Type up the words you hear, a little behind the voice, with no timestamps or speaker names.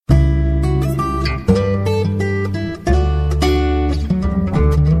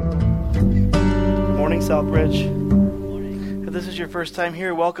your first time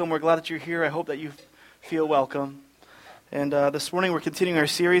here, welcome. We're glad that you're here. I hope that you feel welcome. And this morning we're continuing our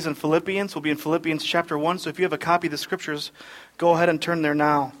series in Philippians. We'll be in Philippians chapter 1. So if you have a copy of the scriptures, go ahead and turn there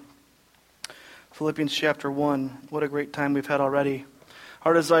now. Philippians chapter 1. What a great time we've had already.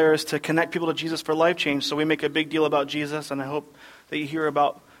 Our desire is to connect people to Jesus for life change. So we make a big deal about Jesus, and I hope that you hear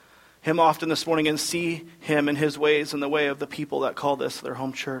about him often this morning and see him and his ways and the way of the people that call this their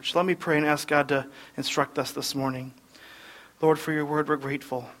home church. Let me pray and ask God to instruct us this morning. Lord, for your word, we're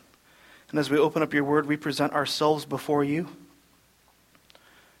grateful. And as we open up your word, we present ourselves before you.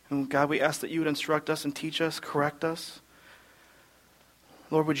 And God, we ask that you would instruct us and teach us, correct us.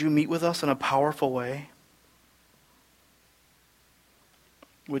 Lord, would you meet with us in a powerful way?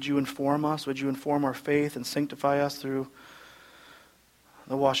 Would you inform us? Would you inform our faith and sanctify us through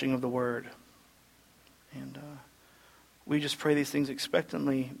the washing of the word? And we just pray these things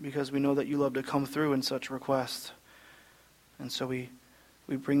expectantly because we know that you love to come through in such requests. And so we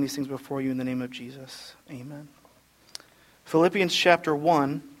bring these things before you in the name of Jesus. Amen. Philippians chapter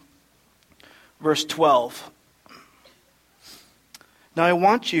 1, verse 12. Now I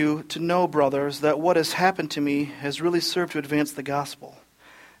want you to know, brothers, that what has happened to me has really served to advance the gospel.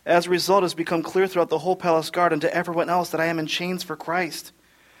 As a result, it has become clear throughout the whole palace guard and to everyone else that I am in chains for Christ.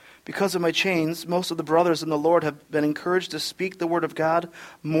 Because of my chains, most of the brothers in the Lord have been encouraged to speak the word of God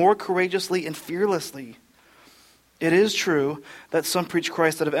more courageously and fearlessly. It is true that some preach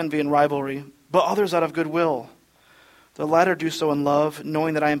Christ out of envy and rivalry, but others out of goodwill. The latter do so in love,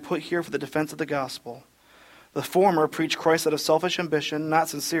 knowing that I am put here for the defense of the gospel. The former preach Christ out of selfish ambition, not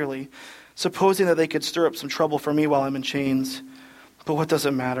sincerely, supposing that they could stir up some trouble for me while I'm in chains. But what does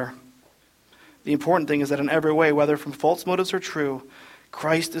it matter? The important thing is that in every way, whether from false motives or true,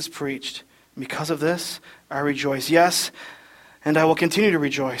 Christ is preached. And because of this, I rejoice. Yes, and I will continue to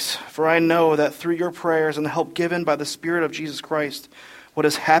rejoice, for I know that through your prayers and the help given by the Spirit of Jesus Christ, what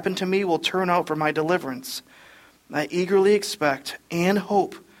has happened to me will turn out for my deliverance. I eagerly expect and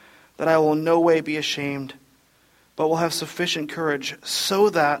hope that I will in no way be ashamed, but will have sufficient courage,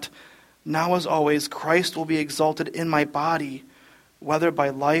 so that, now as always, Christ will be exalted in my body, whether by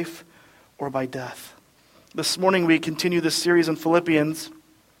life or by death. This morning we continue this series in Philippians.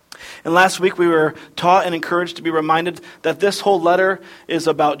 And last week we were taught and encouraged to be reminded that this whole letter is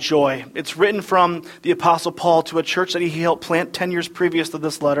about joy. It's written from the Apostle Paul to a church that he helped plant 10 years previous to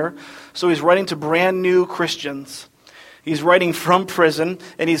this letter. So he's writing to brand new Christians. He's writing from prison,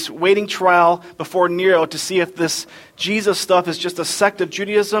 and he's waiting trial before Nero to see if this Jesus stuff is just a sect of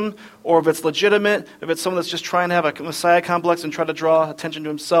Judaism or if it's legitimate, if it's someone that's just trying to have a Messiah complex and try to draw attention to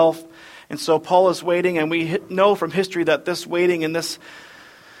himself. And so Paul is waiting, and we know from history that this waiting in this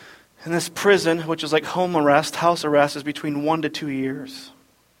prison, which is like home arrest, house arrest, is between 1 to 2 years.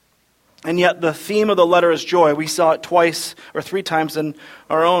 And yet the theme of the letter is joy. We saw it twice or 3 times in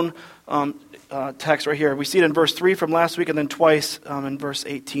our own text right here. We see it in verse 3 from last week, and then twice in verse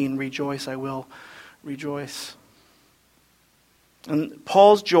 18. Rejoice, I will rejoice. And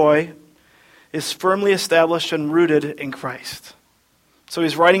Paul's joy is firmly established and rooted in Christ. So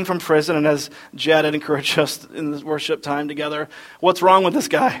he's writing from prison, and as Jed had encouraged us in this worship time together, what's wrong with this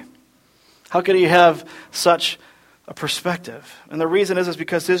guy? How could he have such a perspective? And the reason is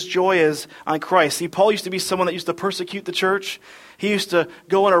because his joy is on Christ. See, Paul used to be someone that used to persecute the church. He used to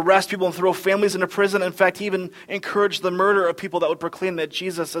go and arrest people and throw families into prison. In fact, he even encouraged the murder of people that would proclaim that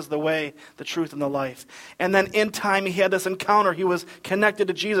Jesus is the way, the truth, and the life. And then in time, he had this encounter. He was connected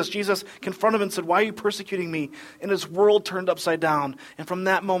to Jesus. Jesus confronted him and said, "Why are you persecuting me?" And his world turned upside down. And from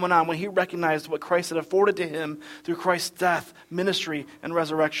that moment on, when he recognized what Christ had afforded to him through Christ's death, ministry, and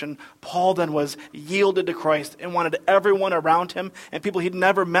resurrection, Paul then was yielded to Christ and wanted everyone around him and people he'd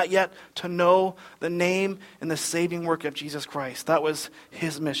never met yet to know the name and the saving work of Jesus Christ. That was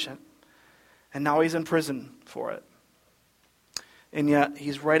his mission. And now he's in prison for it. And yet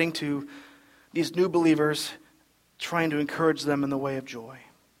he's writing to these new believers, trying to encourage them in the way of joy.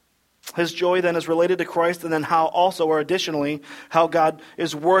 His joy then is related to Christ, and then how also, or additionally, how God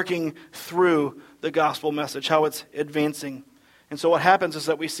is working through the gospel message, how it's advancing. And so what happens is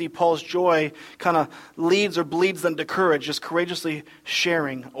that we see Paul's joy kind of leads or bleeds them to courage, just courageously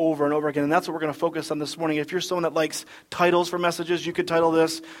sharing over and over again. And that's what we're going to focus on this morning. If you're someone that likes titles for messages, you could title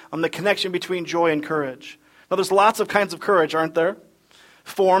this, The Connection Between Joy and Courage. Now there's lots of kinds of courage, aren't there?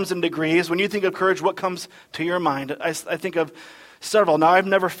 Forms and degrees. When you think of courage, what comes to your mind? I think of several. Now I've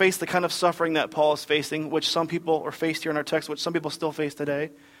never faced the kind of suffering that Paul is facing, which some people are faced here in our text, which some people still face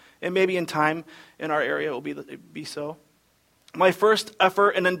today. And maybe in time in our area it will be so. My first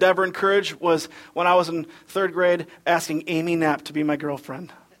effort and endeavor and courage was when I was in 3rd grade asking Amy Knapp to be my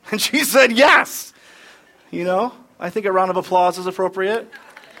girlfriend. And she said yes. You know? I think a round of applause is appropriate.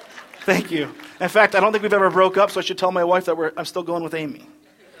 Thank you. In fact, I don't think we've ever broke up, so I should tell my wife that I'm still going with Amy.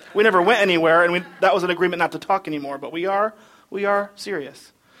 We never went anywhere, and that was an agreement not to talk anymore, but we are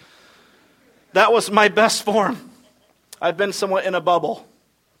serious. That was my best form. I've been somewhat in a bubble.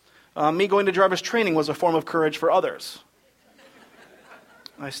 Me going to driver's training was a form of courage for others.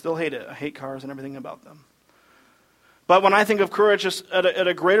 I still hate it. I hate cars and everything about them. But when I think of courage at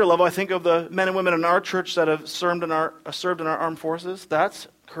a greater level, I think of the men and women in our church that have served in our armed forces. That's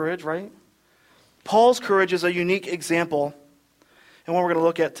courage, right? Paul's courage is a unique example, and what we're going to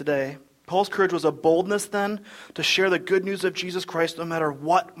look at today. Paul's courage was a boldness then to share the good news of Jesus Christ no matter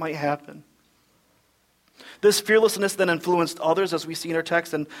what might happen. This fearlessness then influenced others, as we see in our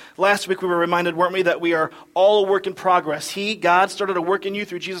text. And last week we were reminded, weren't we, that we are all a work in progress. God, started a work in you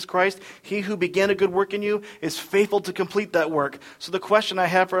through Jesus Christ. He who began a good work in you is faithful to complete that work. So the question I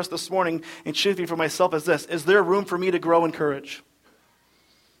have for us this morning, and chiefly for myself, is this: is there room for me to grow in courage?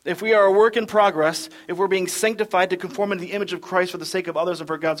 If we are a work in progress, if we're being sanctified to conform into the image of Christ for the sake of others and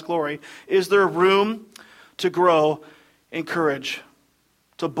for God's glory, is there room to grow in courage,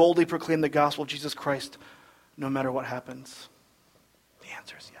 to boldly proclaim the gospel of Jesus Christ no matter what happens? The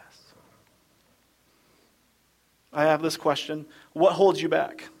answer is yes. I have this question: what holds you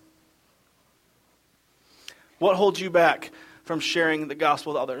back? What holds you back from sharing the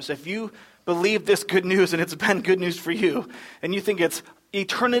gospel with others? If you believe this good news and it's been good news for you, and you think it's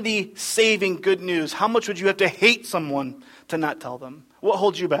eternity-saving good news, how much would you have to hate someone to not tell them? What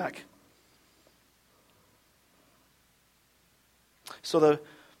holds you back? So the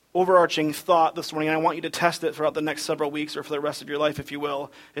overarching thought this morning, and I want you to test it throughout the next several weeks or for the rest of your life, if you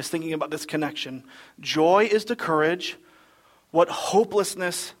will, is thinking about this connection. Joy is to courage what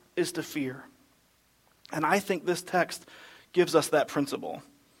hopelessness is to fear. And I think this text gives us that principle.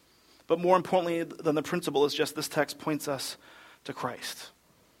 But more importantly than the principle is just this text points us to Christ.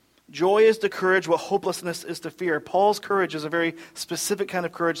 Joy is to courage what hopelessness is to fear. Paul's courage is a very specific kind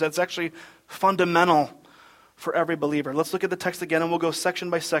of courage that's actually fundamental for every believer. Let's look at the text again, and we'll go section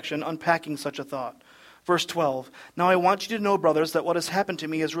by section, unpacking such a thought. Verse 12, "Now I want you to know, brothers, that what has happened to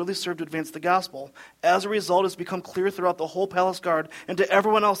me has really served to advance the gospel. As a result, it has become clear throughout the whole palace guard and to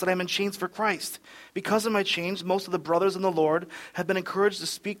everyone else that I am in chains for Christ. Because of my chains, most of the brothers in the Lord have been encouraged to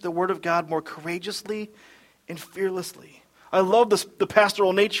speak the word of God more courageously and fearlessly." I love the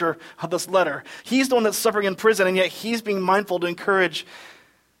pastoral nature of this letter. He's the one that's suffering in prison, and yet he's being mindful to encourage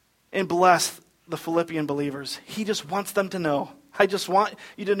and bless the Philippian believers. He just wants them to know. I just want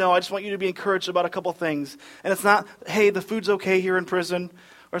you to know. I just want you to be encouraged about a couple things. And it's not, hey, the food's okay here in prison,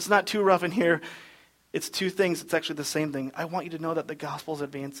 or it's not too rough in here. It's two things. It's actually the same thing. I want you to know that the gospel is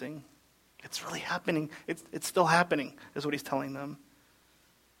advancing. It's really happening. It's still happening, is what he's telling them.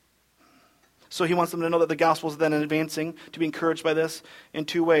 So he wants them to know that the gospel is then advancing, to be encouraged by this in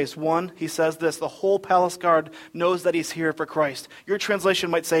two ways. One, he says this: the whole palace guard knows that he's here for Christ. Your translation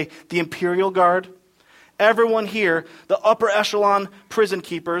might say the imperial guard. Everyone here, the upper echelon prison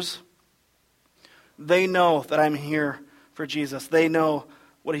keepers, they know that I'm here for Jesus. They know,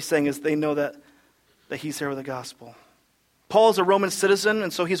 what he's saying is they know that he's here with the gospel. Paul is a Roman citizen,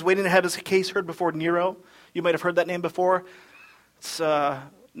 and so he's waiting to have his case heard before Nero. You might have heard that name before. It's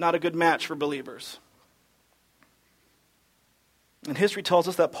not a good match for believers. And history tells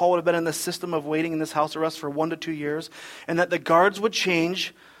us that Paul would have been in this system of waiting in this house arrest for 1 to 2 years, and that the guards would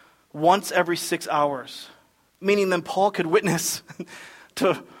change once every 6 hours, meaning then Paul could witness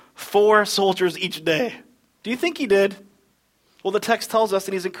to 4 soldiers each day. Do you think he did? Well, the text tells us,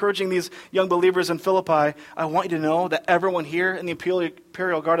 and he's encouraging these young believers in Philippi, I want you to know that everyone here in the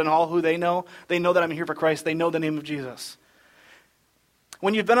imperial guard and all who they know that I'm here for Christ. They know the name of Jesus.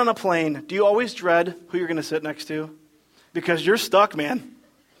 When you've been on a plane, do you always dread who you're going to sit next to? Because you're stuck, man.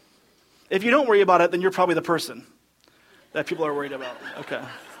 If you don't worry about it, then you're probably the person that people are worried about. Okay.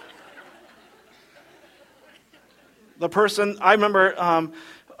 The person, I remember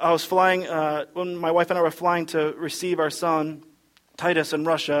I was flying, when my wife and I were flying to receive our son, Titus, in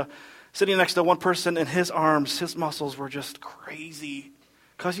Russia, sitting next to one person, and his arms, his muscles were just crazy.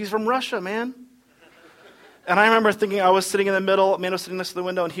 Because he's from Russia, man. And I remember thinking, I was sitting in the middle, man was sitting next to the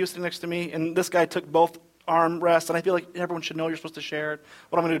window, and he was sitting next to me, and this guy took both arm rests, and I feel like everyone should know you're supposed to share it.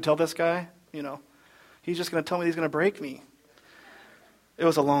 What I'm going to do, tell this guy? He's just going to tell me he's going to break me. It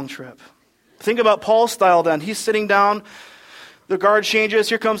was a long trip. Think about Paul's style then. He's sitting down, the guard changes,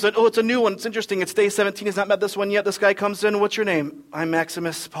 here comes it's a new one, it's interesting, it's day 17, he's not met this one yet, this guy comes in, what's your name? I'm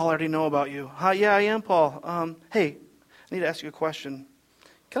Maximus, Paul, I already know about you. Yeah, I am Paul. Hey, I need to ask you a question.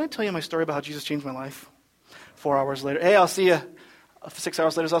 Can I tell you my story about how Jesus changed my life? 4 hours later, hey, I'll see you. 6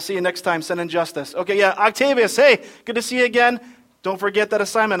 hours later, I'll see you next time, send in justice. Okay, yeah, Octavius, hey, good to see you again. Don't forget that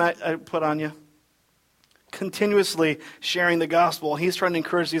assignment I put on you. Continuously sharing the gospel. He's trying to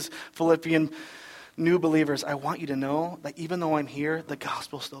encourage these Philippian new believers. I want you to know that even though I'm here, the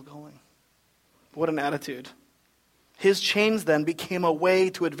gospel's still going. What an attitude. His chains then became a way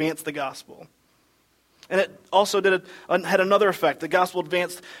to advance the gospel. And it also had another effect. The gospel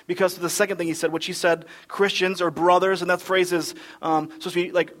advanced because of the second thing he said, which he said, Christians or brothers, and that phrase is supposed to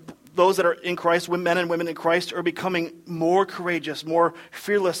be like those that are in Christ, men and women in Christ, are becoming more courageous, more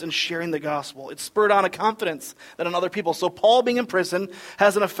fearless in sharing the gospel. It spurred on a confidence that in other people. So Paul being in prison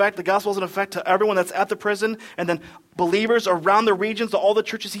has an effect. The gospel has an effect to everyone that's at the prison, and then believers around the regions, to all the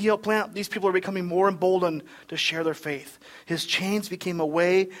churches he helped plant. These people are becoming more emboldened to share their faith. His chains became a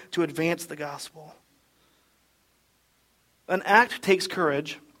way to advance the gospel. An act takes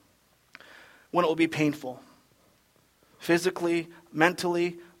courage when it will be painful. Physically,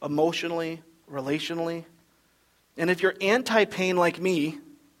 mentally, emotionally, relationally. And if you're anti-pain like me,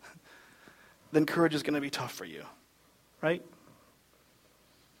 then courage is going to be tough for you. Right?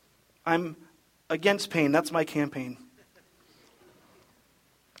 I'm against pain. That's my campaign.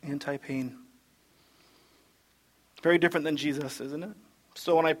 Anti-pain. Very different than Jesus, isn't it?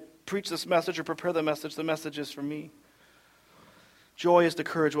 So when I preach this message or prepare the message is for me. Joy is to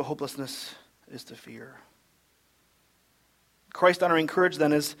courage what hopelessness is to fear. Christ-honoring courage,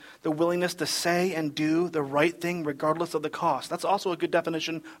 then, is the willingness to say and do the right thing regardless of the cost. That's also a good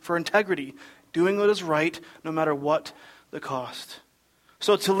definition for integrity. Doing what is right no matter what the cost.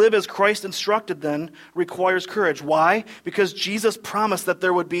 So to live as Christ instructed, then, requires courage. Why? Because Jesus promised that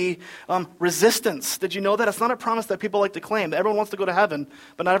there would be resistance. Did you know that? It's not a promise that people like to claim. Everyone wants to go to heaven,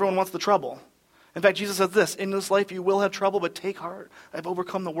 but not everyone wants the trouble. In fact, Jesus says this, in this life you will have trouble, but take heart. I've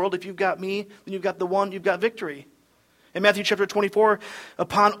overcome the world. If you've got me, then you've got the one, you've got victory. In Matthew chapter 24,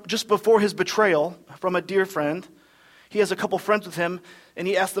 just before his betrayal from a dear friend, he has a couple friends with him, and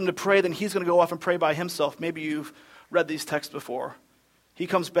he asks them to pray, then he's going to go off and pray by himself. Maybe you've read these texts before. He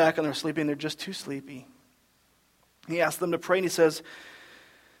comes back and they're sleeping, they're just too sleepy. He asks them to pray, and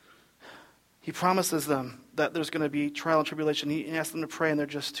he promises them that there's going to be trial and tribulation. He asks them to pray, and they're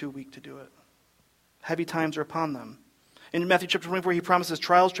just too weak to do it. Heavy times are upon them. In Matthew chapter 24, he promises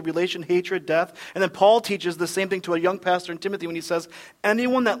trials, tribulation, hatred, death. And then Paul teaches the same thing to a young pastor in Timothy when he says,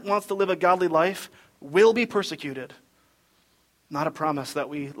 anyone that wants to live a godly life will be persecuted. Not a promise that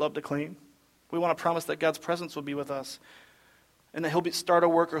we love to claim. We want a promise that God's presence will be with us and that he'll start a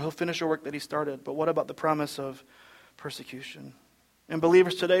work or he'll finish a work that he started. But what about the promise of persecution? And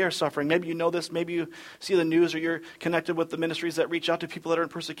believers today are suffering. Maybe you know this. Maybe you see the news or you're connected with the ministries that reach out to people that are in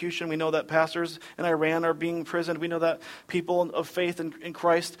persecution. We know that pastors in Iran are being imprisoned. We know that people of faith in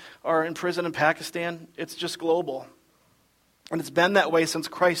Christ are in prison in Pakistan. It's just global. And it's been that way since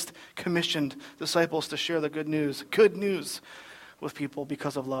Christ commissioned disciples to share the good news with people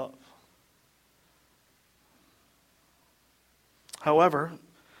because of love. However,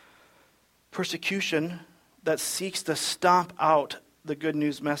 persecution that seeks to stomp out the good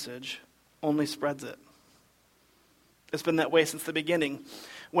news message only spreads it. It's been that way since the beginning.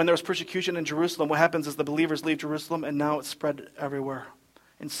 When there was persecution in Jerusalem, what happens is the believers leave Jerusalem and now it's spread everywhere.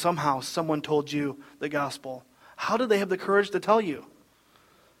 And somehow someone told you the gospel. How do they have the courage to tell you?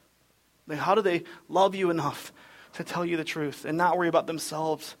 How do they love you enough to tell you the truth and not worry about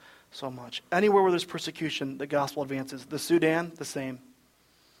themselves so much? Anywhere where there's persecution, the gospel advances. The Sudan, the same.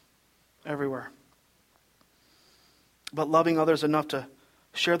 Everywhere. But loving others enough to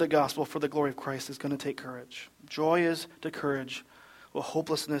share the gospel for the glory of Christ is going to take courage. Joy is to courage, while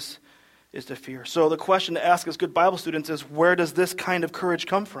hopelessness is to fear. So the question to ask as good Bible students is, where does this kind of courage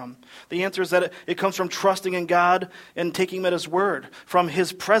come from? The answer is that it comes from trusting in God and taking him at his word, from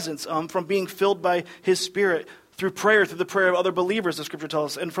his presence, from being filled by his Spirit, through prayer, through the prayer of other believers, the Scripture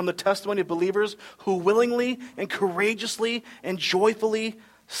tells us, and from the testimony of believers who willingly and courageously and joyfully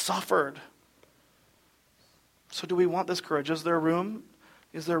suffered. So do we want this courage? Is there room?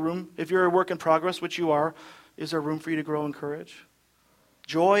 Is there room? If you're a work in progress, which you are, is there room for you to grow in courage?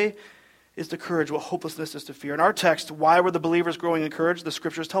 Joy is to courage what hopelessness is to fear. In our text, why were the believers growing in courage? The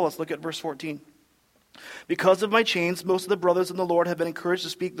Scriptures tell us. Look at verse 14. Because of my chains, most of the brothers in the Lord have been encouraged to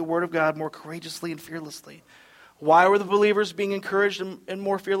speak the word of God more courageously and fearlessly. Why were the believers being encouraged and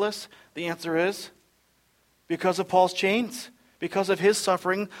more fearless? The answer is because of Paul's chains. Because of his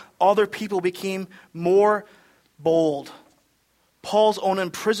suffering, other people became more bold. Paul's own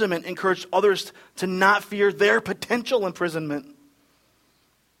imprisonment encouraged others to not fear their potential imprisonment.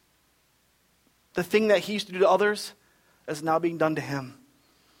 The thing that he used to do to others is now being done to him.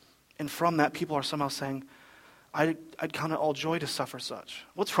 And from that, people are somehow saying, I'd count it all joy to suffer such.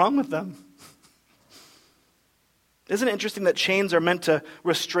 What's wrong with them? Isn't it interesting that chains are meant to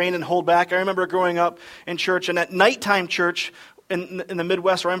restrain and hold back? I remember growing up in church, and at nighttime church in the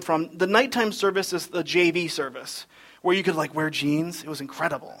Midwest where I'm from, the nighttime service is the JV service, where you could wear jeans. It was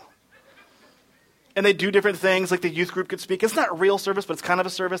incredible. And they do different things, like the youth group could speak. It's not a real service, but it's kind of a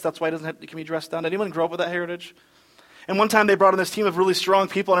service. That's why it can be dressed down. Did anyone grow up with that heritage? And one time they brought in this team of really strong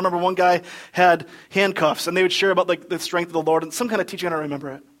people. And I remember one guy had handcuffs, and they would share about the strength of the Lord and some kind of teaching. I don't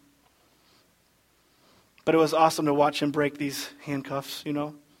remember it. But it was awesome to watch him break these handcuffs, Should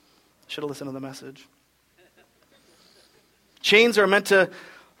have listened to the message. Chains are meant to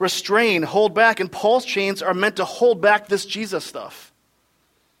restrain, hold back, and Paul's chains are meant to hold back this Jesus stuff.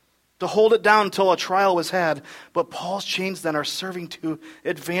 To hold it down until a trial was had. But Paul's chains then are serving to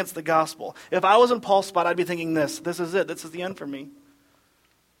advance the gospel. If I was in Paul's spot, I'd be thinking this is it. This is the end for me.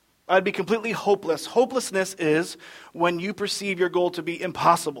 I'd be completely hopeless. Hopelessness is when you perceive your goal to be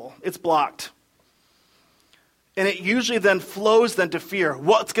impossible. It's blocked. And it usually then flows then to fear.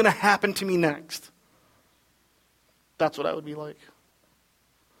 What's going to happen to me next? That's what I would be like.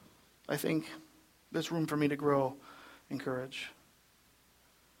 I think there's room for me to grow in courage.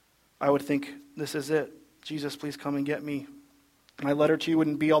 I would think, this is it. Jesus, please come and get me. My letter to you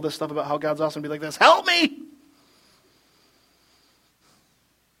wouldn't be all this stuff about how God's awesome. It'd be like this, help me!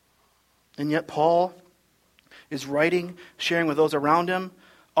 And yet Paul is writing, sharing with those around him.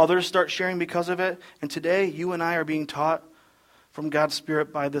 Others start sharing because of it. And today, you and I are being taught from God's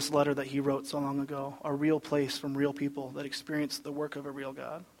Spirit by this letter that he wrote so long ago. A real place from real people that experienced the work of a real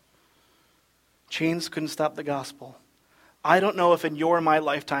God. Chains couldn't stop the gospel. I don't know if in your and my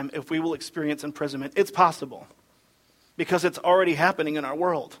lifetime, if we will experience imprisonment. It's possible. Because it's already happening in our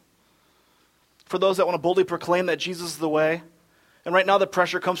world. For those that want to boldly proclaim that Jesus is the way, and right now the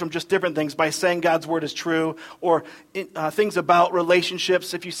pressure comes from just different things, by saying God's word is true, or things about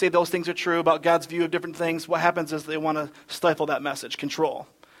relationships. If you say those things are true about God's view of different things, what happens is they want to stifle that message, control.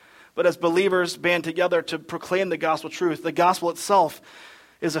 But as believers band together to proclaim the gospel truth, the gospel itself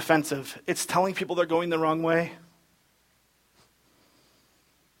is offensive. It's telling people they're going the wrong way.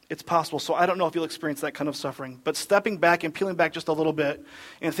 It's possible. So I don't know if you'll experience that kind of suffering. But stepping back and peeling back just a little bit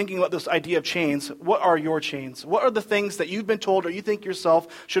and thinking about this idea of chains, what are your chains? What are the things that you've been told or you think yourself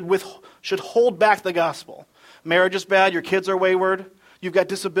should hold back the gospel? Marriage is bad, your kids are wayward, you've got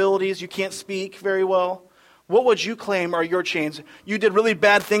disabilities, you can't speak very well. What would you claim are your chains? You did really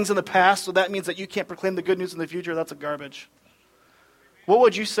bad things in the past, so that means that you can't proclaim the good news in the future. That's a garbage. What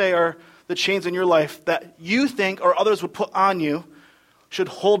would you say are the chains in your life that you think or others would put on you should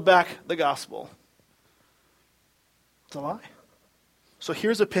hold back the gospel? It's a lie. So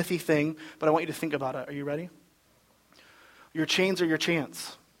here's a pithy thing, but I want you to think about it. Are you ready? Your chains are your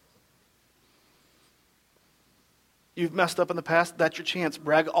chance. You've messed up in the past, that's your chance.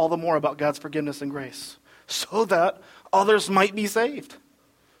 Brag all the more about God's forgiveness and grace so that others might be saved.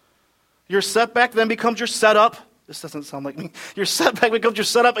 Your setback then becomes your setup. This doesn't sound like me. Your setback becomes your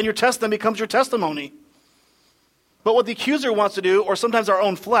setup, and your test then becomes your testimony. But what the accuser wants to do, or sometimes our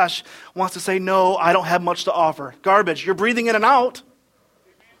own flesh, wants to say, no, I don't have much to offer. Garbage. You're breathing in and out.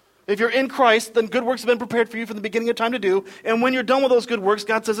 If you're in Christ, then good works have been prepared for you from the beginning of time to do. And when you're done with those good works,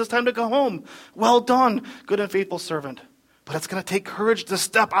 God says it's time to go home. Well done, good and faithful servant. But it's going to take courage to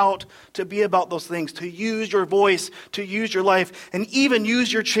step out, to be about those things, to use your voice, to use your life, and even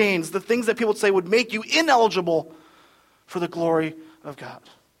use your chains, the things that people would say would make you ineligible for the glory of God.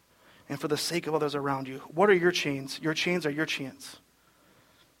 And for the sake of others around you. What are your chains? Your chains are your chance.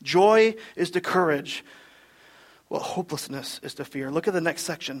 Joy is to courage. Well, hopelessness is to fear. Look at the next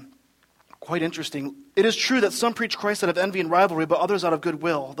section. Quite interesting. It is true that some preach Christ out of envy and rivalry, but others out of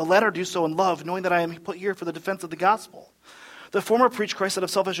goodwill. The latter do so in love, knowing that I am put here for the defense of the gospel. The former preach Christ out of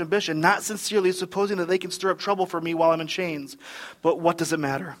selfish ambition, not sincerely, supposing that they can stir up trouble for me while I'm in chains. But what does it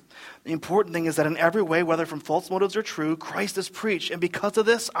matter? The important thing is that in every way, whether from false motives or true, Christ is preached, and because of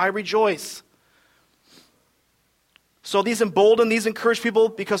this, I rejoice. So these embolden, these encourage people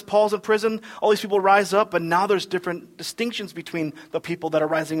because Paul's in prison. All these people rise up, but now there's different distinctions between the people that are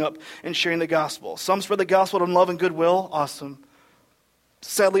rising up and sharing the gospel. Some spread the gospel in love and goodwill. Awesome.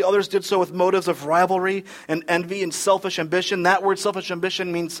 Sadly, others did so with motives of rivalry and envy and selfish ambition. That word selfish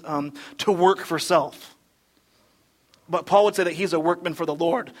ambition means to work for self. But Paul would say that he's a workman for the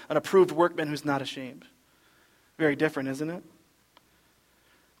Lord, an approved workman who's not ashamed. Very different, isn't it?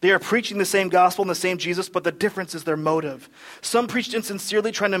 They are preaching the same gospel and the same Jesus, but the difference is their motive. Some preached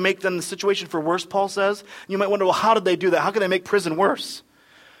insincerely, trying to make them the situation for worse, Paul says. You might wonder, well, how did they do that? How can they make prison worse?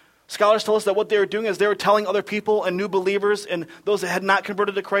 Scholars tell us that what they were doing is they were telling other people and new believers and those that had not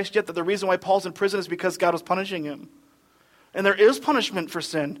converted to Christ yet that the reason why Paul's in prison is because God was punishing him. And there is punishment for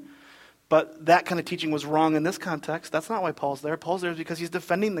sin. But that kind of teaching was wrong in this context. That's not why Paul's there. Paul's there because he's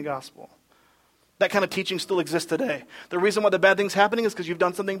defending the gospel. That kind of teaching still exists today. The reason why the bad thing's happening is because you've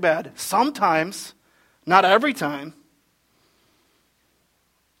done something bad. Sometimes, not every time.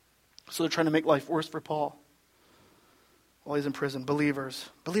 So they're trying to make life worse for Paul while he's in prison. Believers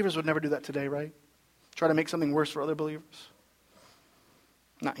would never do that today, right? Try to make something worse for other believers.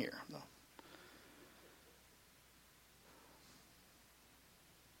 Not here, no.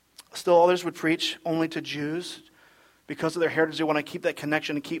 Still, others would preach only to Jews. Because of their heritage, they want to keep that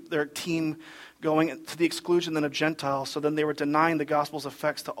connection and keep their team going to the exclusion then of Gentiles. So then they were denying the gospel's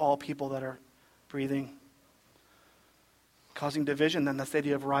effects to all people that are breathing. Causing division, then that's the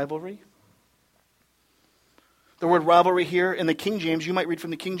idea of rivalry. The word rivalry here in the King James, you might read from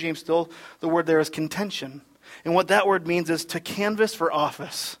the King James still, the word there is contention. And what that word means is to canvass for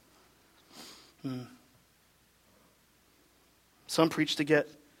office. Some preach to get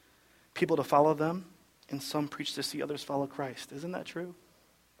people to follow them, and some preach to see others follow Christ. Isn't that true?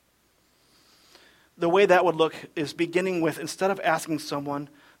 The way that would look is beginning with, instead of asking someone,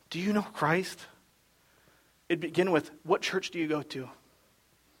 do you know Christ? It'd begin with, what church do you go to?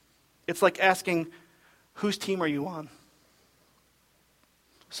 It's like asking, whose team are you on?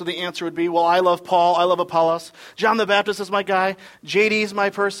 So the answer would be, well, I love Paul, I love Apollos. John the Baptist is my guy. JD's my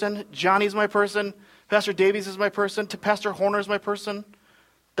person. Johnny's my person. Pastor Davies is my person. Pastor Horner is my person.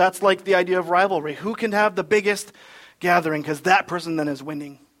 That's like the idea of rivalry. Who can have the biggest gathering? Because that person then is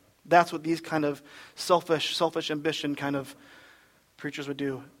winning. That's what these kind of selfish ambition kind of preachers would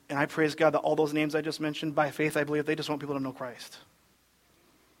do. And I praise God that all those names I just mentioned, by faith, I believe they just want people to know Christ.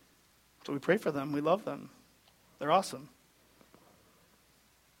 So we pray for them. We love them. They're awesome.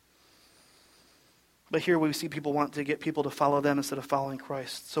 But here we see people want to get people to follow them instead of following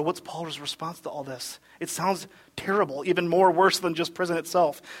Christ. So what's Paul's response to all this? It sounds terrible, even more worse than just prison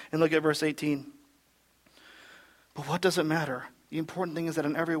itself. And look at verse 18. But what does it matter? The important thing is that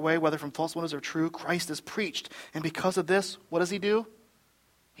in every way, whether from false motives or true, Christ is preached. And because of this, what does he do?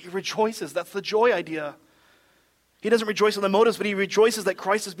 He rejoices. That's the joy idea. He doesn't rejoice in the motives, but he rejoices that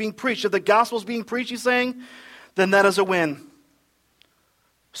Christ is being preached. If the gospel is being preached, he's saying, then that is a win.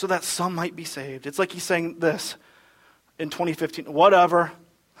 So that some might be saved. It's like he's saying this in 2015. Whatever.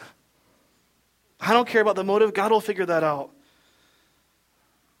 I don't care about the motive. God will figure that out.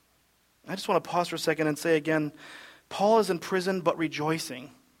 I just want to pause for a second and say again, Paul is in prison but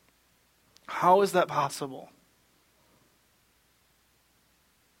rejoicing. How is that possible?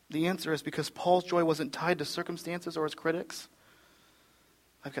 The answer is because Paul's joy wasn't tied to circumstances or his critics.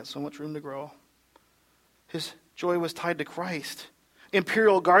 I've got so much room to grow. His joy was tied to Christ.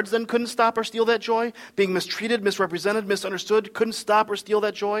 Imperial guards then couldn't stop or steal that joy. Being mistreated, misrepresented, misunderstood couldn't stop or steal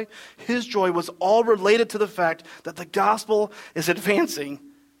that joy. His joy was all related to the fact that the gospel is advancing.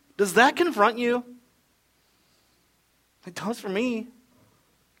 Does that confront you? It does for me.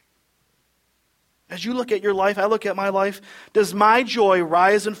 As you look at your life, I look at my life, does my joy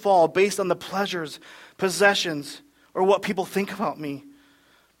rise and fall based on the pleasures, possessions, or what people think about me?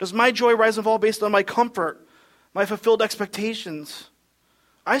 Does my joy rise and fall based on my comfort, my fulfilled expectations?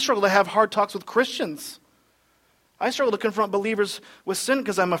 I struggle to have hard talks with Christians. I struggle to confront believers with sin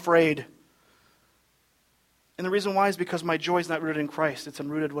because I'm afraid. And the reason why is because my joy is not rooted in Christ. It's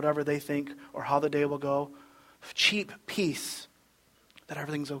rooted whatever they think or how the day will go. Cheap peace that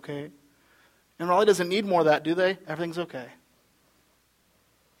everything's okay. And Raleigh doesn't need more of that, do they? Everything's okay.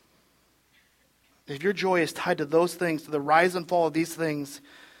 If your joy is tied to those things, to the rise and fall of these things,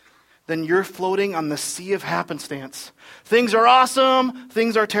 then you're floating on the sea of happenstance. Things are awesome,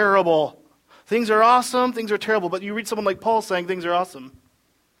 things are terrible. Things are awesome, things are terrible. But you read someone like Paul saying things are awesome.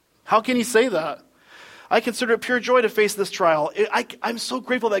 How can he say that? I consider it pure joy to face this trial. I'm so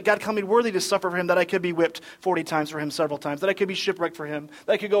grateful that God counted me worthy to suffer for him, that I could be whipped 40 times for him several times, that I could be shipwrecked for him,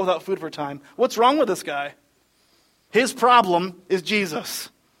 that I could go without food for a time. What's wrong with this guy? His problem is Jesus.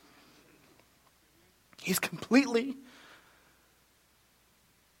 He's completely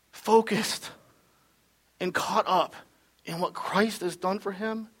focused and caught up in what Christ has done for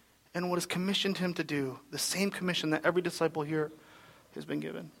him and what has commissioned him to do. The same commission that every disciple here has been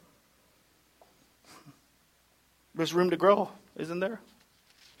given. There's room to grow, isn't there?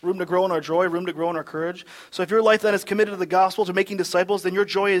 Room to grow in our joy, room to grow in our courage. So if your life then is committed to the gospel, to making disciples, then your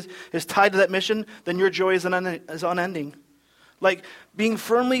joy is tied to that mission, then your joy is unending. Like being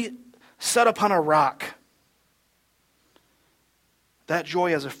firmly set upon a rock. That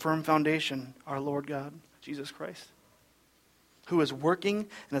joy has a firm foundation, our Lord God, Jesus Christ, who is working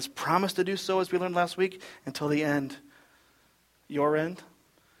and has promised to do so, as we learned last week, until the end. Your end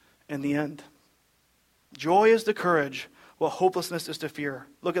and the end. Joy is to courage, what hopelessness is to fear.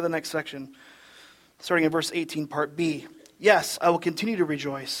 Look at the next section, starting in verse 18, part B. Yes, I will continue to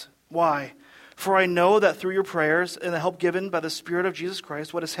rejoice. Why? For I know that through your prayers and the help given by the Spirit of Jesus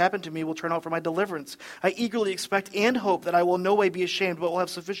Christ, what has happened to me will turn out for my deliverance. I eagerly expect and hope that I will in no way be ashamed, but will have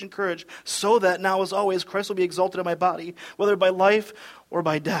sufficient courage, so that now as always Christ will be exalted in my body, whether by life or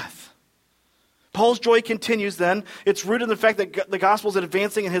by death. Paul's joy continues then. It's rooted in the fact that the gospel is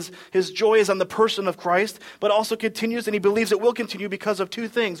advancing and his joy is on the person of Christ, but also continues, and he believes it will continue because of two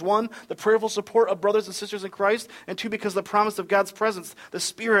things. One, the prayerful support of brothers and sisters in Christ, and two, because of the promise of God's presence, the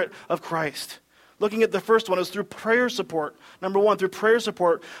Spirit of Christ. Looking at the first one, it was through prayer support. Number one, through prayer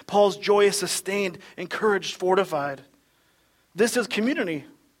support, Paul's joy is sustained, encouraged, fortified. This is community.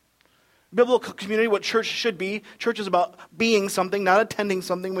 Biblical community, what church should be. Church is about being something, not attending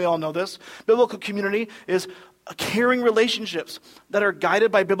something. We all know this. Biblical community is caring relationships that are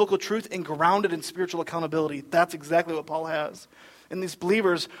guided by biblical truth and grounded in spiritual accountability. That's exactly what Paul has. And these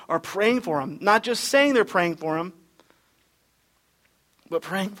believers are praying for him. Not just saying they're praying for him, but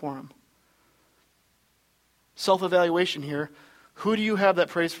praying for him. Self-evaluation here. Who do you have that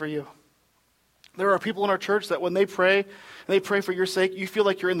prays for you? There are people in our church that when they pray for your sake, you feel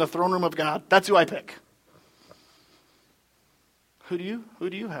like you're in the throne room of God. That's who I pick. Who do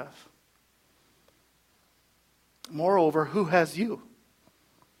you have? Moreover, who has you?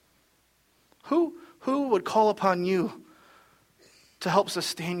 Who would call upon you to help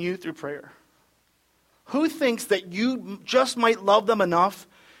sustain you through prayer? Who thinks that you just might love them enough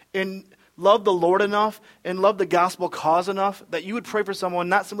and love the Lord enough and love the gospel cause enough that you would pray for someone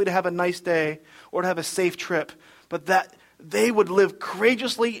not simply to have a nice day or to have a safe trip, but that they would live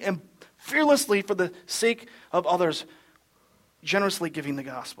courageously and fearlessly for the sake of others, generously giving the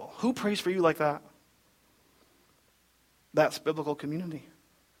gospel? Who prays for you like that? That's biblical community.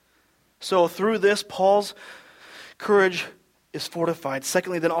 So through this, Paul's courage is fortified.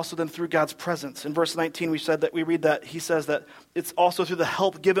 Secondly, then through God's presence. In verse 19, we read that he says that it's also through the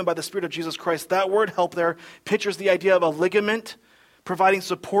help given by the Spirit of Jesus Christ. That word help there pictures the idea of a ligament providing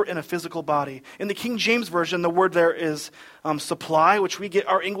support in a physical body. In the King James Version, the word there is supply, which we get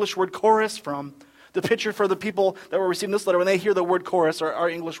our English word chorus from. The picture for the people that were receiving this letter, when they hear the word chorus, or our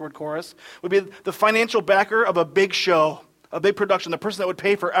English word chorus, would be the financial backer of a big show, a big production, the person that would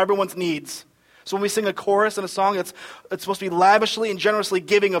pay for everyone's needs. So when we sing a chorus in a song, it's supposed to be lavishly and generously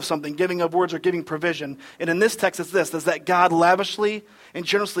giving of something, giving of words or giving provision. And in this text, it's this, is that God lavishly and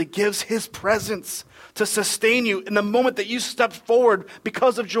generously gives his presence to sustain you in the moment that you step forward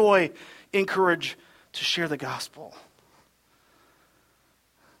because of joy, in courage to share the gospel.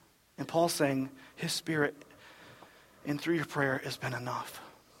 And Paul's saying his Spirit, and through your prayer, has been enough.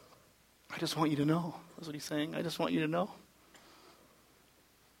 I just want you to know. That's what he's saying. I just want you to know.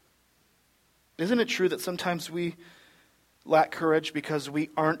 Isn't it true that sometimes we lack courage because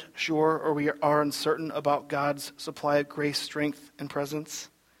we aren't sure or we are uncertain about God's supply of grace, strength, and presence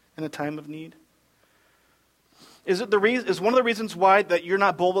in a time of need? Is one of the reasons why that you're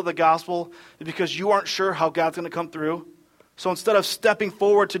not bold with the gospel is because you aren't sure how God's going to come through? So instead of stepping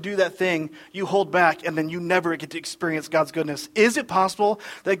forward to do that thing, you hold back and then you never get to experience God's goodness. Is it possible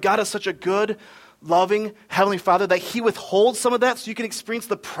that God is such a good, loving Heavenly Father that he withholds some of that so you can experience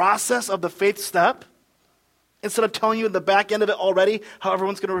the process of the faith step instead of telling you in the back end of it already how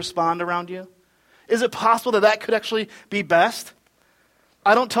everyone's going to respond around you? Is it possible that could actually be best?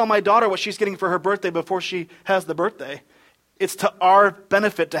 I don't tell my daughter what she's getting for her birthday before she has the birthday. It's to our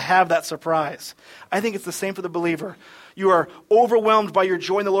benefit to have that surprise. I think it's the same for the believer. You are overwhelmed by your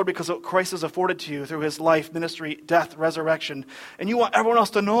joy in the Lord because of what Christ has afforded to you through his life, ministry, death, resurrection. And you want everyone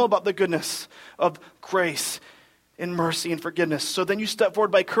else to know about the goodness of grace and mercy and forgiveness. So then you step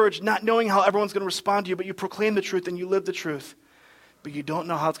forward by courage, not knowing how everyone's going to respond to you, but you proclaim the truth and you live the truth. But you don't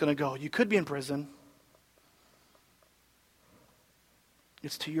know how it's going to go. You could be in prison.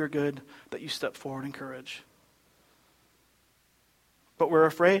 It's to your good that you step forward in courage. But we're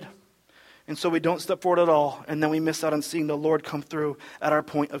afraid. And so we don't step forward at all, and then we miss out on seeing the Lord come through at our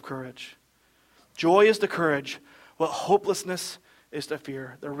point of courage. Joy is to courage what hopelessness is to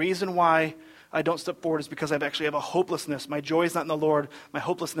fear. The reason why I don't step forward is because I actually have a hopelessness. My joy is not in the Lord. My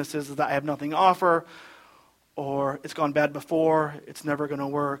hopelessness is that I have nothing to offer, or it's gone bad before, it's never going to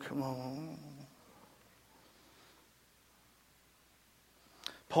work.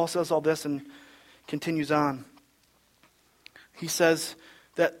 Paul says all this and continues on. He says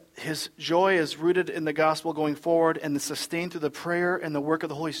that his joy is rooted in the gospel going forward and is sustained through the prayer and the work of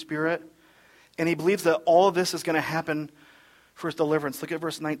the Holy Spirit. And he believes that all of this is going to happen for his deliverance. Look at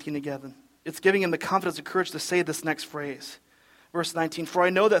verse 19 again. It's giving him the confidence and courage to say this next phrase. Verse 19, for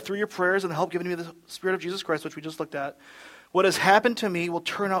I know that through your prayers and the help given to me of the Spirit of Jesus Christ, which we just looked at, what has happened to me will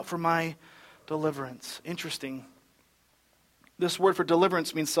turn out for my deliverance. Interesting. This word for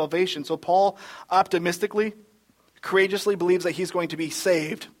deliverance means salvation. So Paul optimistically, courageously believes that he's going to be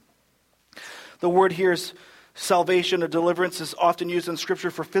saved. The word here is salvation or deliverance is often used in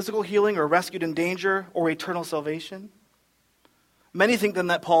Scripture for physical healing or rescued in danger or eternal salvation. Many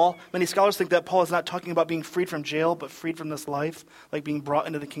scholars think that Paul is not talking about being freed from jail, but freed from this life, like being brought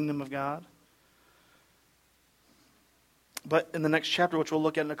into the kingdom of God. But in the next chapter, which we'll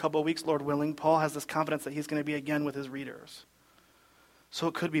look at in a couple of weeks, Lord willing, Paul has this confidence that he's going to be again with his readers. So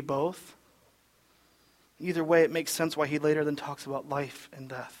it could be both. Either way, it makes sense why he later then talks about life and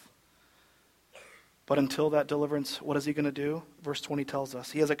death. But until that deliverance, what is he going to do? Verse 20 tells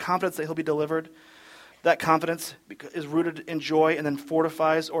us. He has a confidence that he'll be delivered. That confidence is rooted in joy and then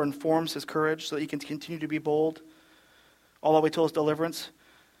fortifies or informs his courage so that he can continue to be bold all the way till his deliverance.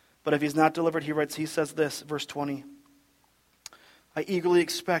 But if he's not delivered, he says this, verse 20. I eagerly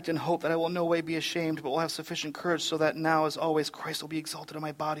expect and hope that I will in no way be ashamed, but will have sufficient courage so that now, as always, Christ will be exalted in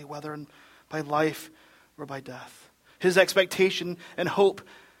my body, whether by life or by death. His expectation and hope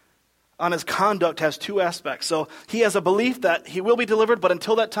on his conduct has two aspects. So he has a belief that he will be delivered, but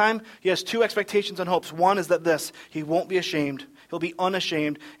until that time, he has two expectations and hopes. One is that he won't be ashamed. He'll be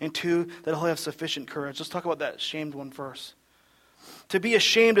unashamed. And two, that he'll have sufficient courage. Let's talk about that shamed one first. To be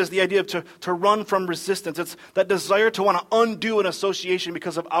ashamed is the idea of to run from resistance. It's that desire to want to undo an association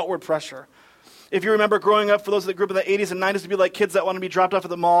because of outward pressure. If you remember growing up, for those that grew up in the 80s and 90s, to be like kids that want to be dropped off at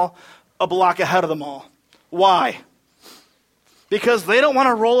the mall a block ahead of the mall. Why? Because they don't want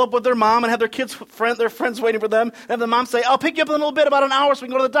to roll up with their mom and have their friends waiting for them, and have the mom say, I'll pick you up in a little bit, about an hour, so we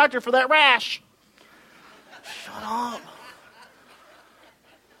can go to the doctor for that rash. Shut up.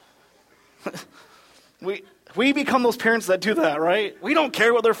 We become those parents that do that, right? We don't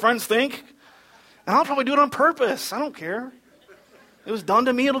care what their friends think. And I'll probably do it on purpose. I don't care. It was done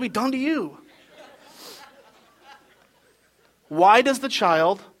to me, it'll be done to you. Why does the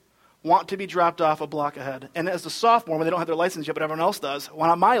child want to be dropped off a block ahead? And as a sophomore, when they don't have their license yet, but everyone else does,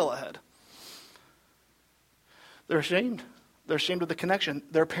 want a mile ahead? They're ashamed. They're ashamed of the connection.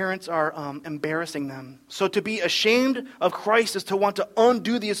 Their parents are embarrassing them. So to be ashamed of Christ is to want to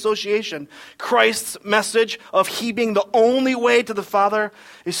undo the association. Christ's message of he being the only way to the Father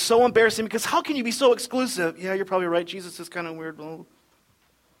is so embarrassing because how can you be so exclusive? Yeah, you're probably right. Jesus is kind of weird. Well,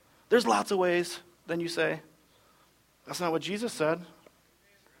 there's lots of ways, then you say. That's not what Jesus said.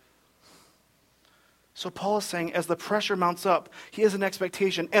 So Paul is saying as the pressure mounts up, he has an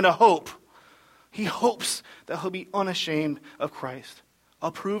expectation and a hope. He hopes that he'll be unashamed of Christ.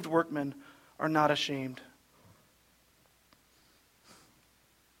 Approved workmen are not ashamed.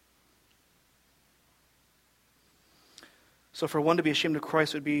 So for one to be ashamed of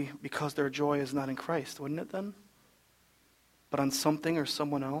Christ would be because their joy is not in Christ, wouldn't it then? But on something or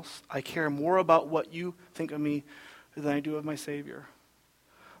someone else. I care more about what you think of me than I do of my Savior.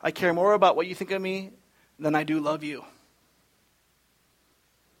 I care more about what you think of me than I do love you.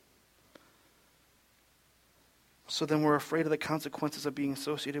 So then we're afraid of the consequences of being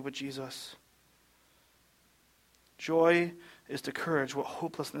associated with Jesus. Joy is to courage what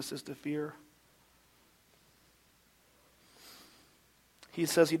hopelessness is to fear. He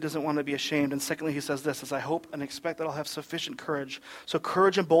says he doesn't want to be ashamed. And secondly, he says this, as I hope and expect that I'll have sufficient courage. So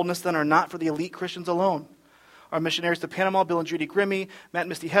courage and boldness then are not for the elite Christians alone. Our missionaries to Panama, Bill and Judy Grimmy, Matt and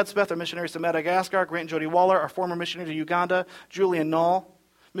Misty Hedspeth, our missionaries to Madagascar, Grant and Jody Waller, our former missionary to Uganda, Julian Null,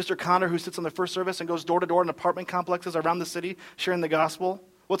 Mr. Connor, who sits on the first service and goes door to door in apartment complexes around the city sharing the gospel.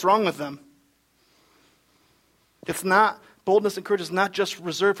 What's wrong with them? It's not, boldness and courage is not just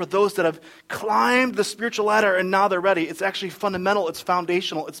reserved for those that have climbed the spiritual ladder and now they're ready. It's actually fundamental, it's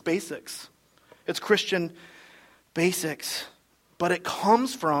foundational, it's basics. It's Christian basics. But it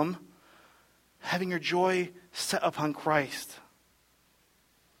comes from having your joy set upon Christ.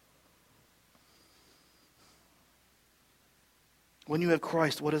 When you have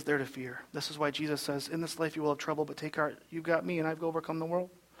Christ, what is there to fear? This is why Jesus says, in this life you will have trouble, but take heart, you've got me and I've overcome the world.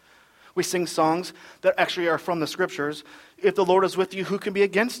 We sing songs that actually are from the Scriptures. If the Lord is with you, who can be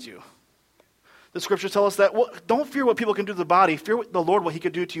against you? The Scriptures tell us that, don't fear what people can do to the body. Fear the Lord, what he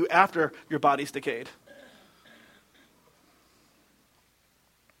could do to you after your body's decayed.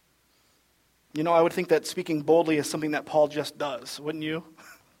 You know, I would think that speaking boldly is something that Paul just does, wouldn't you?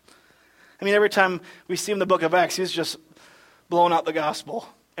 I mean, every time we see him in the book of Acts, he's just blowing out the gospel.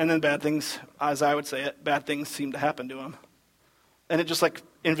 And then bad things, as I would say it, bad things seem to happen to him. And it just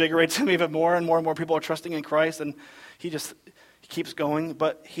invigorates him even more and more people are trusting in Christ. And he keeps going,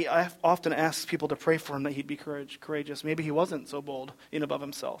 but he often asks people to pray for him that he'd be courageous. Maybe he wasn't so bold in above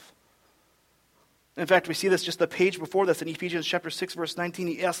himself. In fact, we see this just the page before this in Ephesians chapter 6, verse 19.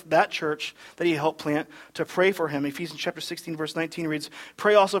 He asked that church that he helped plant to pray for him. Ephesians chapter 16, verse 19 reads,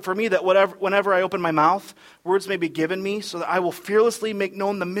 "Pray also for me that whenever I open my mouth, words may be given me, so that I will fearlessly make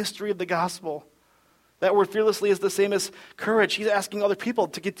known the mystery of the gospel." That word fearlessly is the same as courage. He's asking other people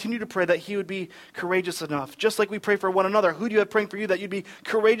to continue to pray that he would be courageous enough. Just like we pray for one another. Who do you have praying for you that you'd be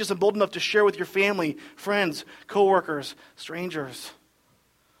courageous and bold enough to share with your family, friends, co-workers, strangers?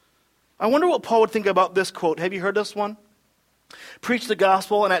 I wonder what Paul would think about this quote. Have you heard this one? Preach the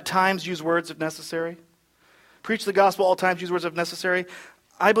gospel and at times use words if necessary. Preach the gospel all times, use words if necessary.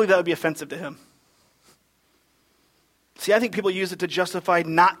 I believe that would be offensive to him. See, I think people use it to justify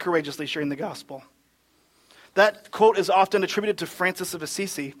not courageously sharing the gospel. That quote is often attributed to Francis of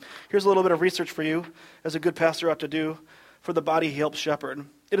Assisi. Here's a little bit of research for you, as a good pastor ought to do, for the body he helps shepherd.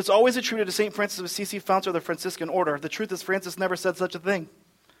 It is always attributed to St. Francis of Assisi, founder of the Franciscan order. The truth is, Francis never said such a thing.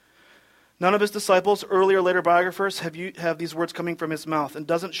 None of his disciples, early or later biographers, have these words coming from his mouth, and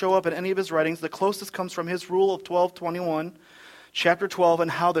doesn't show up in any of his writings. The closest comes from his Rule of 12:21, chapter 12,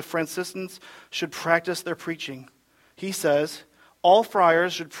 and how the Franciscans should practice their preaching. He says, all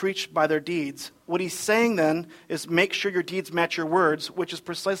friars should preach by their deeds. What he's saying then is make sure your deeds match your words, which is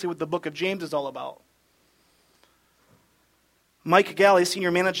precisely what the book of James is all about. Mike Galley,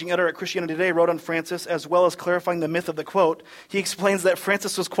 senior managing editor at Christianity Today, wrote on Francis, as well as clarifying the myth of the quote. He explains that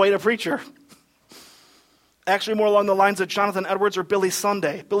Francis was quite a preacher. Actually, more along the lines of Jonathan Edwards or Billy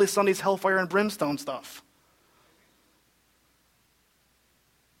Sunday. Billy Sunday's hellfire and brimstone stuff.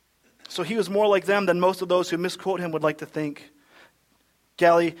 So he was more like them than most of those who misquote him would like to think.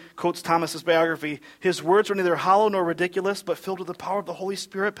 Galley quotes Thomas's biography. His words were neither hollow nor ridiculous, but filled with the power of the Holy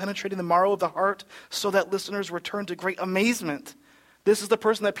Spirit, penetrating the marrow of the heart, so that listeners were turned to great amazement. This is the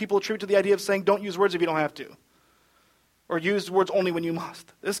person that people attribute to the idea of saying, don't use words if you don't have to. Or use words only when you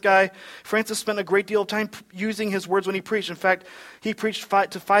must. This guy, Francis, spent a great deal of time using his words when he preached. In fact, he preached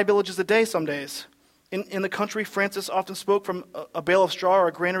to 5 villages a day some days. In the country, Francis often spoke from a bale of straw or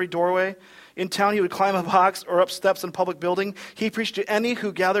a granary doorway. In town, he would climb a box or up steps in a public building. He preached to any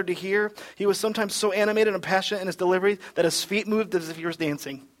who gathered to hear. He was sometimes so animated and passionate in his delivery that his feet moved as if he was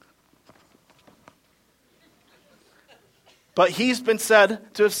dancing. But he's been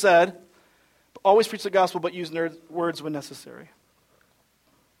said to have said, always preach the gospel, but use words when necessary.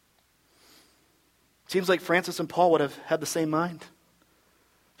 Seems like Francis and Paul would have had the same mind.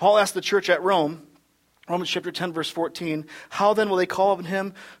 Paul asked the church at Rome, Romans chapter 10, verse 14, how then will they call on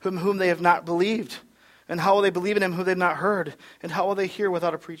him whom they have not believed? And how will they believe in him whom they have not heard? And how will they hear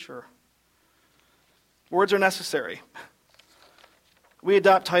without a preacher? Words are necessary. We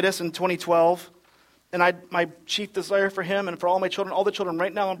adopt Titus in 2012, and my chief desire for him and for all my children, all the children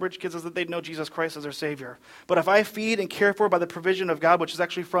right now on Bridge Kids, is that they'd know Jesus Christ as their Savior. But if I feed and care for by the provision of God, which is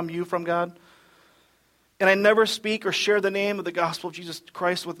actually from you, from God, and I never speak or share the name of the gospel of Jesus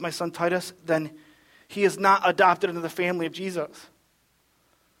Christ with my son Titus, then he is not adopted into the family of Jesus.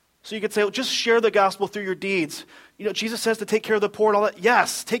 So you could say, well, just share the gospel through your deeds. You know, Jesus says to take care of the poor and all that.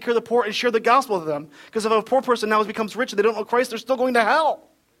 Yes, take care of the poor and share the gospel with them. Because if a poor person now becomes rich and they don't know Christ, they're still going to hell.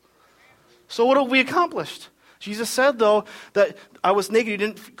 So what have we accomplished? Jesus said, though, that I was naked, you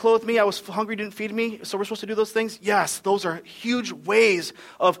didn't clothe me. I was hungry, you didn't feed me. So we're supposed to do those things? Yes, those are huge ways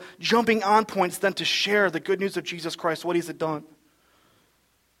of jumping on points then to share the good news of Jesus Christ, what he's done.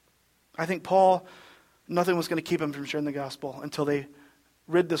 I think Paul, nothing was going to keep him from sharing the gospel until they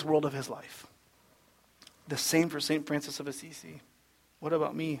rid this world of his life. The same for St. Francis of Assisi. What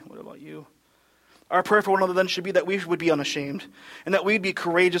about me? What about you? Our prayer for one another then should be that we would be unashamed and that we'd be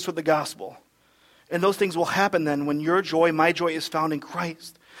courageous with the gospel. And those things will happen then when your joy, my joy, is found in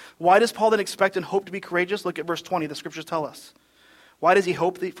Christ. Why does Paul then expect and hope to be courageous? Look at verse 20. The scriptures tell us. Why does he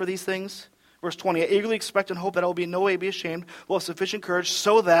hope for these things? Verse 20, I eagerly expect and hope that I will be in no way be ashamed, will have sufficient courage,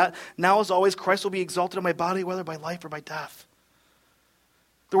 so that, now as always, Christ will be exalted in my body, whether by life or by death.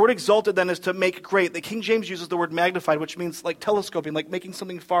 The word exalted then is to make great. The King James uses the word magnified, which means like telescoping, like making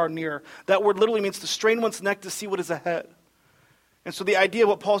something far near. That word literally means to strain one's neck to see what is ahead. And so the idea of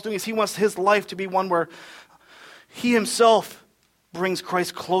what Paul's doing is he wants his life to be one where he himself brings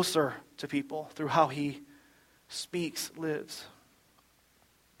Christ closer to people through how he speaks, lives.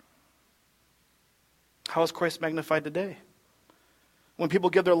 How is Christ magnified today? When people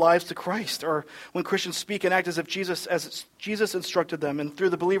give their lives to Christ, or when Christians speak and act as if Jesus instructed them, and through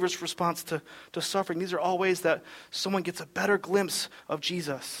the believer's response to suffering, these are all ways that someone gets a better glimpse of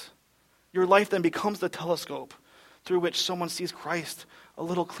Jesus. Your life then becomes the telescope through which someone sees Christ a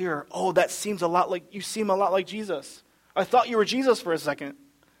little clearer. Oh, that seems a lot like, you seem a lot like Jesus. I thought you were Jesus for a second.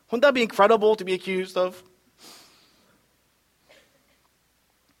 Wouldn't that be incredible to be accused of?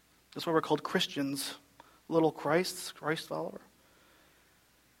 That's why we're called Christians, little Christ follower.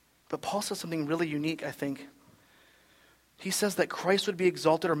 But Paul says something really unique, I think. He says that Christ would be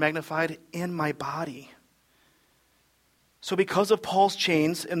exalted or magnified in my body. So because of Paul's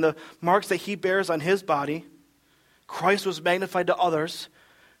chains and the marks that he bears on his body, Christ was magnified to others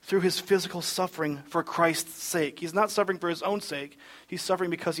through his physical suffering for Christ's sake. He's not suffering for his own sake. He's suffering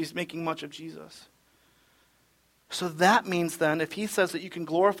because he's making much of Jesus. So that means then, if he says that you can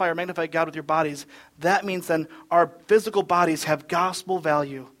glorify or magnify God with your bodies, that means then our physical bodies have gospel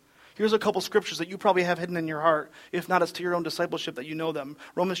value. Here's a couple scriptures that you probably have hidden in your heart. If not, it's to your own discipleship that you know them.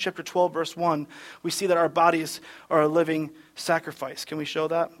 Romans chapter 12, verse 1, we see that our bodies are a living sacrifice. Can we show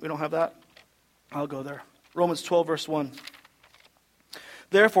that? We don't have that? I'll go there. Romans 12, verse 1.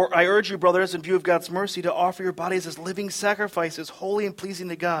 Therefore, I urge you, brothers, in view of God's mercy, to offer your bodies as living sacrifices, holy and pleasing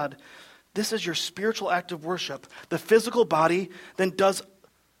to God. This is your spiritual act of worship. The physical body then does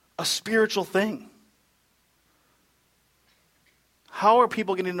a spiritual thing. How are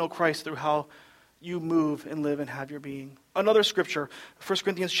people getting to know Christ? Through how you move and live and have your being. Another scripture, 1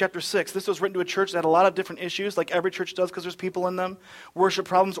 Corinthians chapter 6. This was written to a church that had a lot of different issues, like every church does because there's people in them. Worship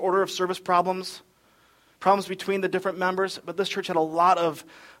problems, order of service problems, problems between the different members. But this church had a lot of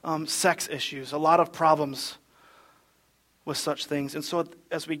sex issues, a lot of problems with such things. And so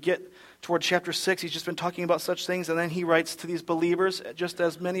as we get toward chapter 6, he's just been talking about such things, and then he writes to these believers, just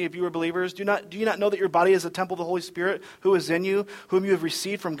as many of you are believers, do you not know that your body is a temple of the Holy Spirit who is in you, whom you have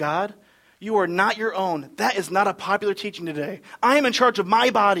received from God? You are not your own. That is not a popular teaching today. I am in charge of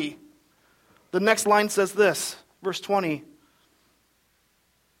my body. The next line says this, verse 20.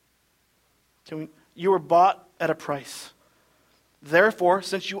 You were bought at a price. Therefore,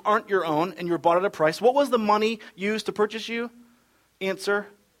 since you aren't your own and you were bought at a price, what was the money used to purchase you? Answer,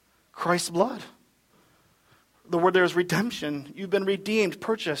 Christ's blood. The word there is redemption. You've been redeemed,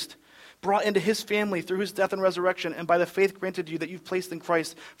 purchased, brought into his family through his death and resurrection, and by the faith granted you that you've placed in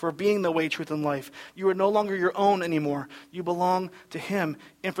Christ for being the way, truth, and life. You are no longer your own anymore. You belong to him.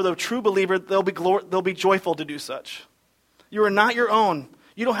 And for the true believer, they'll be joyful to do such. You are not your own.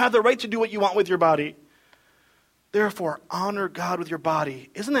 You don't have the right to do what you want with your body. Therefore, honor God with your body.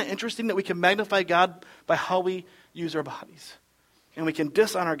 Isn't that interesting that we can magnify God by how we use our bodies? And we can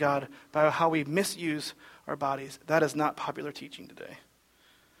dishonor God by how we misuse our bodies. That is not popular teaching today.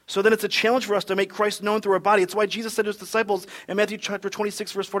 So then it's a challenge for us to make Christ known through our body. It's why Jesus said to his disciples in Matthew chapter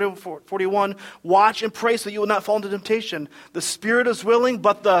 26, verse 41, watch and pray so that you will not fall into temptation. The spirit is willing,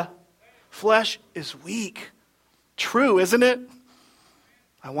 but the flesh is weak. True, isn't it?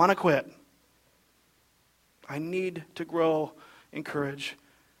 I want to quit. I need to grow in courage.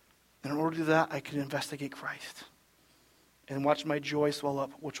 And in order to do that, I can investigate Christ and watch my joy swell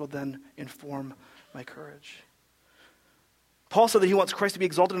up, which will then inform my courage. Paul said that he wants Christ to be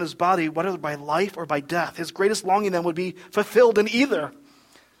exalted in his body, whether by life or by death. His greatest longing then would be fulfilled in either.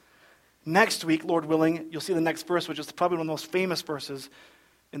 Next week, Lord willing, you'll see the next verse, which is probably one of the most famous verses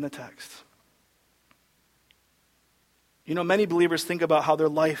in the text. You know, many believers think about how their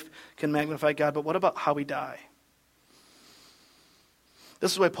life can magnify God, but what about how we die?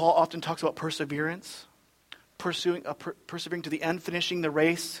 This is why Paul often talks about perseverance, persevering to the end, finishing the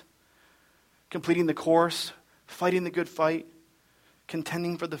race, completing the course, fighting the good fight,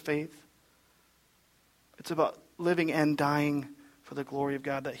 contending for the faith. It's about living and dying for the glory of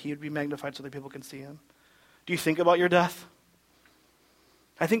God, that he would be magnified so that people can see him. Do you think about your death?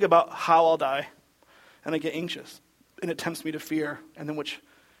 I think about how I'll die, and I get anxious. And it tempts me to fear, and then which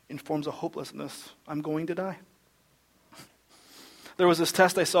informs a hopelessness. I'm going to die. There was this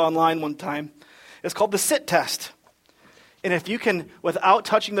test I saw online one time. It's called the sit test. And if you can, without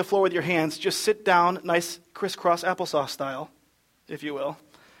touching the floor with your hands, just sit down, nice crisscross applesauce style, if you will,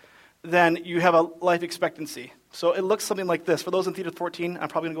 then you have a life expectancy. So it looks something like this. For those in Theater 14, I'm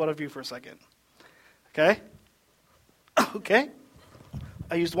probably going to go out of view for a second. Okay? Okay.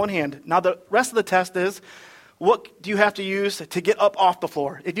 I used one hand. Now the rest of the test is, what do you have to use to get up off the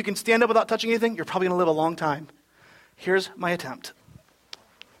floor? If you can stand up without touching anything, you're probably going to live a long time. Here's my attempt.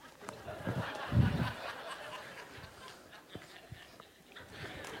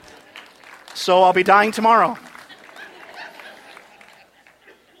 So I'll be dying tomorrow.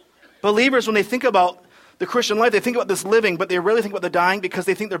 Believers, when they think about the Christian life, they think about this living, but they really think about the dying because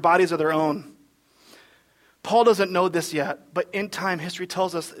they think their bodies are their own. Paul doesn't know this yet, but in time, history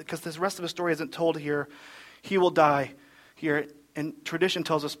tells us, because this rest of his story isn't told here, he will die here, and tradition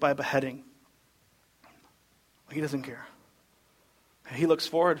tells us by beheading. He doesn't care. He looks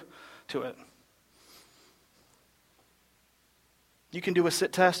forward to it. You can do a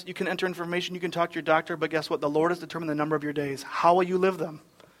sit test, you can enter information, you can talk to your doctor, but guess what? The Lord has determined the number of your days. How will you live them?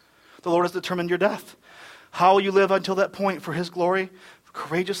 The Lord has determined your death. How will you live until that point for his glory,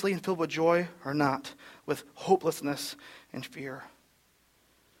 courageously and filled with joy, or not, with hopelessness and fear?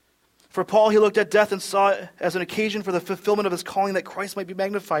 For Paul, he looked at death and saw it as an occasion for the fulfillment of his calling, that Christ might be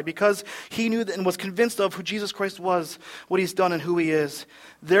magnified, because he knew and was convinced of who Jesus Christ was, what he's done, and who he is.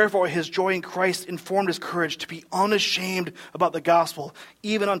 Therefore, his joy in Christ informed his courage to be unashamed about the gospel,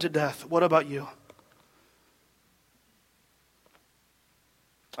 even unto death. What about you?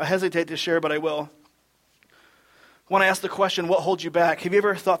 I hesitate to share, but I will. When I ask the question, what holds you back? Have you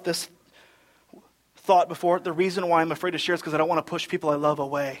ever thought this thought before? The reason why I'm afraid to share is because I don't want to push people I love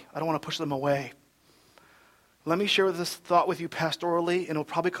away. I don't want to push them away. Let me share this thought with you pastorally, and it'll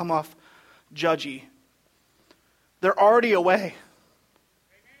probably come off judgy. They're already away.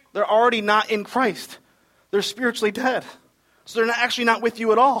 They're already not in Christ. They're spiritually dead. So they're actually not with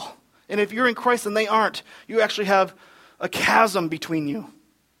you at all. And if you're in Christ and they aren't, you actually have a chasm between you.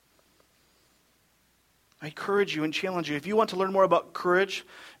 I encourage you and challenge you. If you want to learn more about courage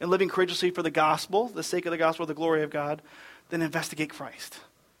and living courageously for the gospel, the sake of the gospel, the glory of God, then investigate Christ.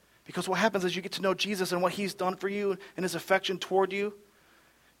 Because what happens as you get to know Jesus and what he's done for you and his affection toward you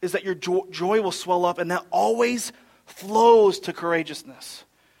is that your joy will swell up, and that always flows to courageousness.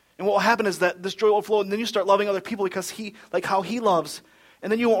 And what will happen is that this joy will flow, and then you start loving other people because he, like how he loves,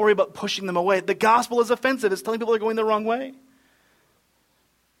 and then you won't worry about pushing them away. The gospel is offensive. It's telling people they're going the wrong way.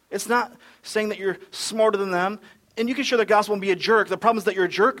 It's not saying that you're smarter than them, and you can share the gospel and be a jerk. The problem is that you're a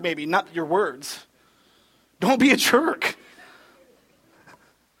jerk, maybe, not your words. Don't be a jerk.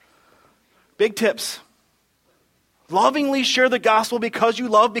 Big tips. Lovingly share the gospel because you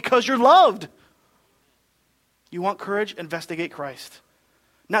love, because you're loved. You want courage? Investigate Christ.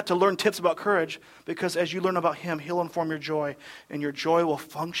 Not to learn tips about courage, because as you learn about him, he'll inform your joy, and your joy will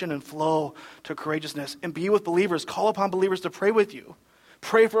function and flow to courageousness. And be with believers. Call upon believers to pray with you.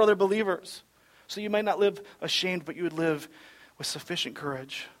 Pray for other believers. So you might not live ashamed, but you would live with sufficient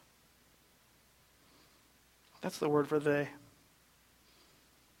courage. That's the word for today.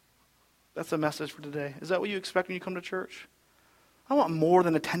 That's the message for today. Is that what you expect when you come to church? I want more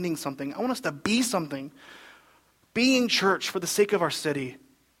than attending something. I want us to be something. Being church for the sake of our city.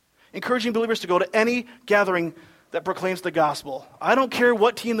 Encouraging believers to go to any gathering that proclaims the gospel. I don't care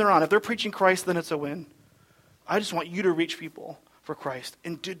what team they're on. If they're preaching Christ, then it's a win. I just want you to reach people for Christ,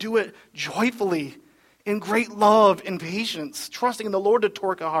 and to do it joyfully, in great love and patience, trusting in the Lord to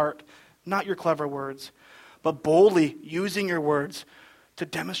torque a heart, not your clever words, but boldly using your words to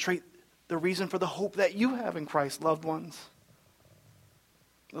demonstrate the reason for the hope that you have in Christ, loved ones.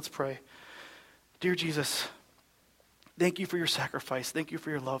 Let's pray. Dear Jesus, thank you for your sacrifice. Thank you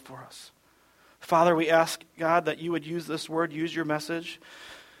for your love for us. Father, we ask, God, that you would use this word, use your message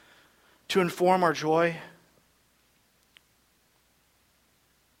to inform our joy,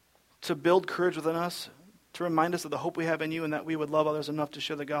 to build courage within us, to remind us of the hope we have in you, and that we would love others enough to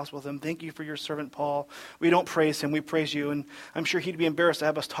share the gospel with them. Thank you for your servant Paul. We don't praise him, we praise you, and I'm sure he'd be embarrassed to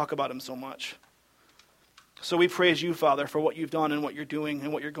have us talk about him so much. So we praise you, Father, for what you've done and what you're doing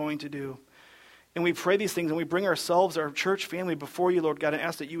and what you're going to do. And we pray these things, and we bring ourselves, our church family, before you, Lord God, and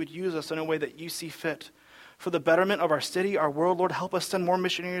ask that you would use us in a way that you see fit for the betterment of our city, our world. Lord, help us send more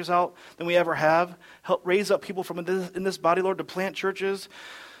missionaries out than we ever have. Help raise up people from in this body, Lord, to plant churches,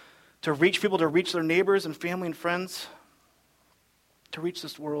 to reach people, to reach their neighbors and family and friends, to reach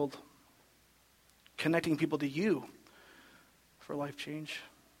this world, connecting people to you for life change.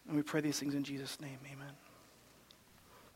 And we pray these things in Jesus' name. Amen.